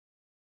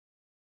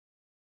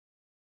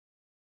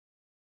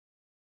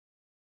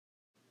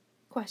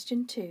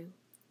Question 2.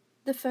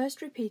 The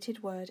first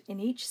repeated word in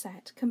each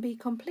set can be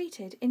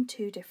completed in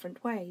two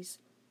different ways.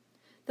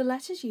 The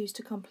letters used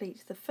to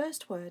complete the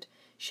first word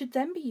should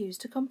then be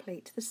used to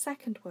complete the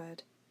second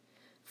word.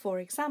 For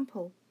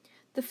example,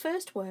 the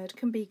first word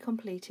can be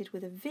completed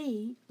with a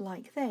V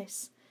like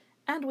this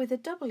and with a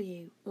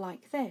W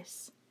like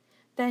this.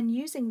 Then,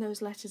 using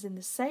those letters in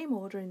the same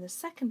order in the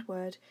second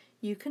word,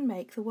 you can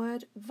make the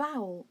word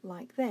vowel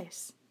like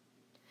this.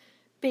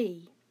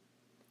 B.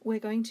 We're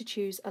going to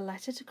choose a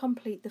letter to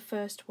complete the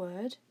first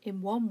word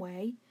in one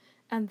way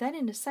and then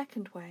in a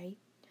second way,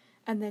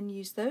 and then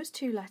use those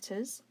two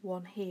letters,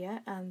 one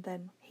here and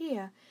then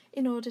here,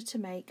 in order to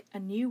make a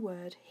new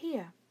word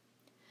here.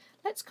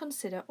 Let's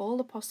consider all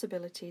the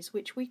possibilities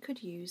which we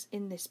could use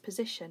in this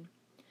position.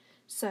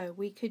 So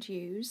we could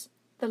use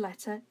the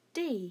letter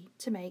D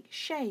to make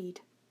shade.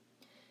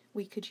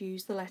 We could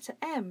use the letter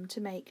M to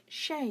make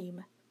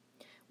shame.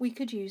 We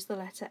could use the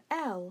letter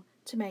L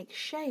to make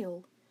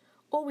shale,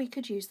 or we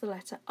could use the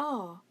letter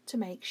R to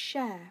make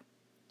share.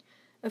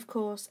 Of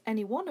course,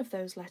 any one of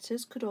those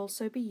letters could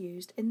also be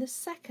used in the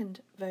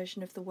second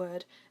version of the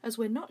word, as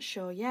we're not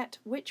sure yet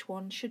which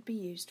one should be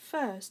used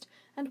first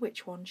and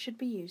which one should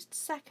be used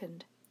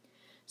second.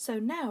 So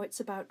now it's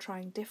about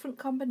trying different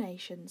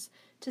combinations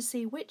to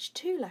see which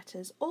two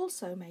letters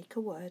also make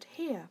a word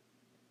here.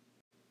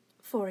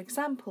 For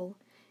example,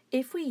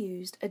 if we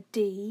used a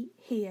D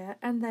here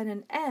and then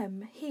an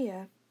M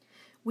here,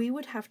 we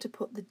would have to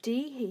put the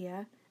D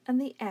here and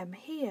the M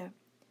here.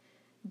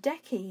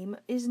 𝐏𝐫𝐚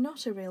is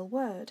not a real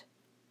word,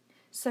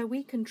 so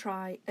we can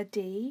try a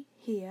D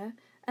here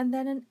and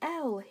then an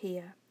L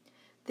here.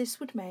 This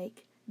would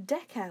make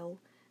𝐏𝐾𝐿,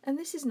 and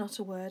this is not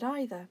a word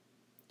either.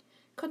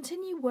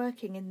 Continue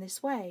working in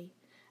this way,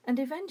 and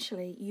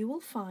eventually you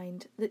will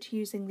find that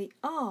using the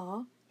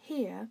R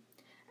here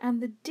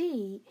and the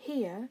D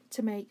here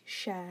to make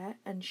share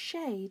and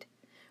shade,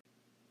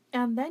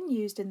 and then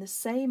used in the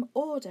same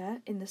order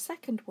in the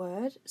second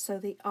word, so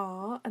the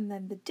R and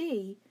then the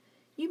D,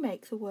 you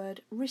make the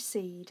word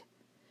recede.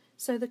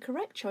 So the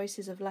correct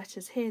choices of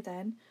letters here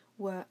then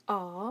were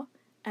R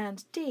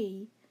and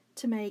D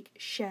to make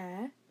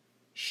share,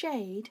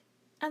 shade,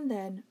 and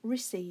then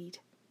recede.